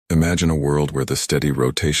Imagine a world where the steady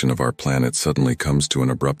rotation of our planet suddenly comes to an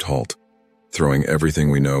abrupt halt, throwing everything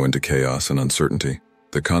we know into chaos and uncertainty.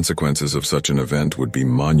 The consequences of such an event would be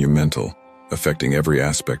monumental, affecting every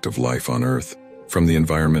aspect of life on Earth. From the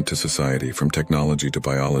environment to society, from technology to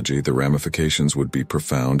biology, the ramifications would be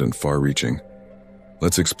profound and far-reaching.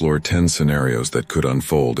 Let's explore 10 scenarios that could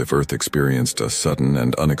unfold if Earth experienced a sudden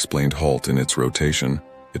and unexplained halt in its rotation,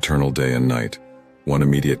 eternal day and night. One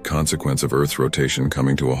immediate consequence of Earth's rotation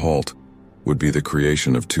coming to a halt would be the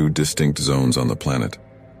creation of two distinct zones on the planet.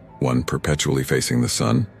 One perpetually facing the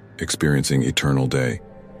sun, experiencing eternal day,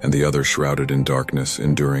 and the other shrouded in darkness,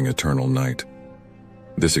 enduring eternal night.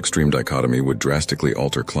 This extreme dichotomy would drastically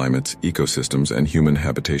alter climates, ecosystems, and human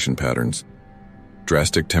habitation patterns.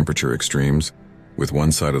 Drastic temperature extremes, with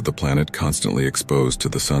one side of the planet constantly exposed to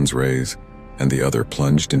the sun's rays, and the other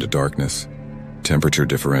plunged into darkness. Temperature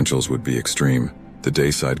differentials would be extreme. The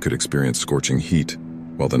day side could experience scorching heat,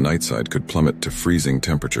 while the night side could plummet to freezing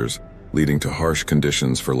temperatures, leading to harsh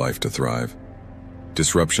conditions for life to thrive.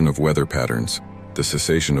 Disruption of weather patterns. The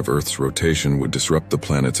cessation of Earth's rotation would disrupt the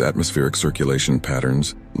planet's atmospheric circulation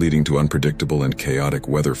patterns, leading to unpredictable and chaotic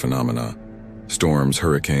weather phenomena. Storms,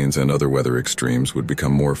 hurricanes, and other weather extremes would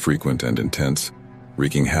become more frequent and intense,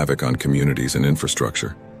 wreaking havoc on communities and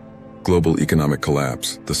infrastructure. Global economic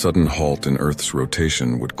collapse. The sudden halt in Earth's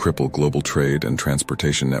rotation would cripple global trade and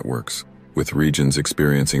transportation networks. With regions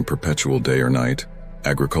experiencing perpetual day or night,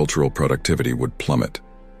 agricultural productivity would plummet,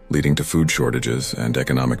 leading to food shortages and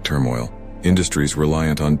economic turmoil. Industries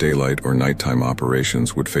reliant on daylight or nighttime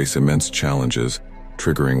operations would face immense challenges,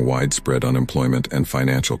 triggering widespread unemployment and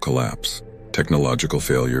financial collapse. Technological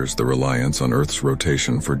failures. The reliance on Earth's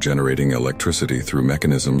rotation for generating electricity through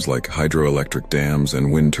mechanisms like hydroelectric dams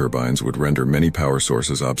and wind turbines would render many power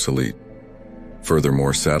sources obsolete.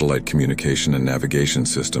 Furthermore, satellite communication and navigation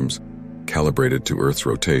systems, calibrated to Earth's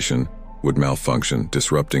rotation, would malfunction,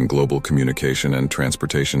 disrupting global communication and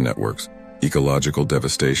transportation networks. Ecological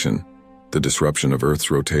devastation. The disruption of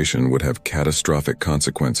Earth's rotation would have catastrophic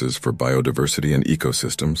consequences for biodiversity and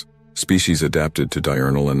ecosystems. Species adapted to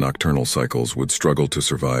diurnal and nocturnal cycles would struggle to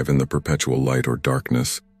survive in the perpetual light or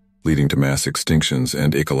darkness, leading to mass extinctions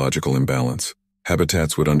and ecological imbalance.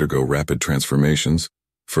 Habitats would undergo rapid transformations,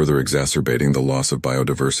 further exacerbating the loss of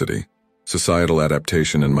biodiversity. Societal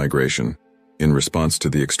adaptation and migration. In response to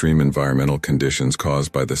the extreme environmental conditions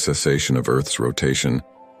caused by the cessation of Earth's rotation,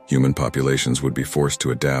 human populations would be forced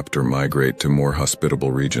to adapt or migrate to more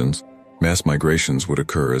hospitable regions. Mass migrations would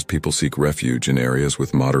occur as people seek refuge in areas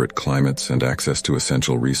with moderate climates and access to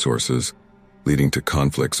essential resources, leading to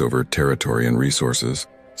conflicts over territory and resources.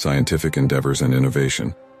 Scientific endeavors and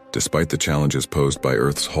innovation. Despite the challenges posed by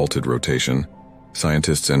Earth's halted rotation,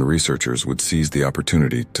 scientists and researchers would seize the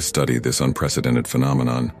opportunity to study this unprecedented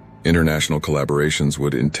phenomenon. International collaborations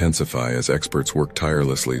would intensify as experts work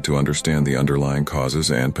tirelessly to understand the underlying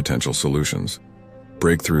causes and potential solutions.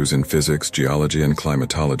 Breakthroughs in physics, geology, and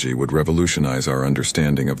climatology would revolutionize our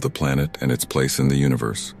understanding of the planet and its place in the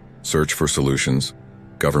universe. Search for solutions.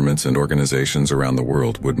 Governments and organizations around the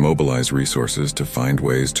world would mobilize resources to find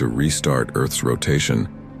ways to restart Earth's rotation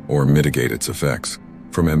or mitigate its effects.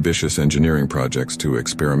 From ambitious engineering projects to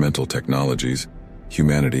experimental technologies,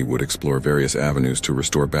 humanity would explore various avenues to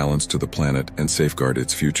restore balance to the planet and safeguard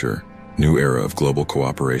its future. New era of global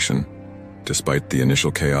cooperation. Despite the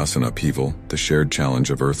initial chaos and upheaval, the shared challenge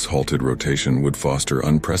of Earth's halted rotation would foster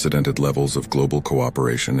unprecedented levels of global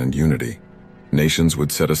cooperation and unity. Nations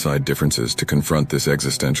would set aside differences to confront this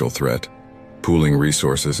existential threat, pooling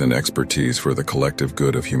resources and expertise for the collective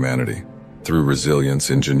good of humanity. Through resilience,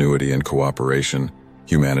 ingenuity, and cooperation,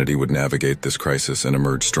 humanity would navigate this crisis and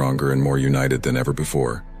emerge stronger and more united than ever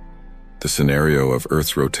before. The scenario of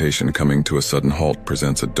Earth's rotation coming to a sudden halt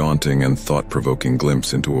presents a daunting and thought-provoking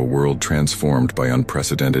glimpse into a world transformed by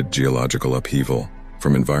unprecedented geological upheaval.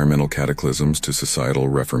 From environmental cataclysms to societal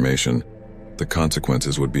reformation, the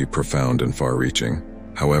consequences would be profound and far-reaching.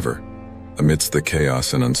 However, amidst the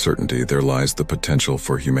chaos and uncertainty, there lies the potential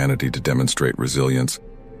for humanity to demonstrate resilience,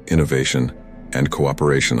 innovation, and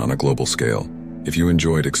cooperation on a global scale. If you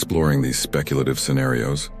enjoyed exploring these speculative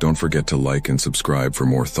scenarios, don't forget to like and subscribe for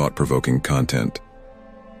more thought-provoking content.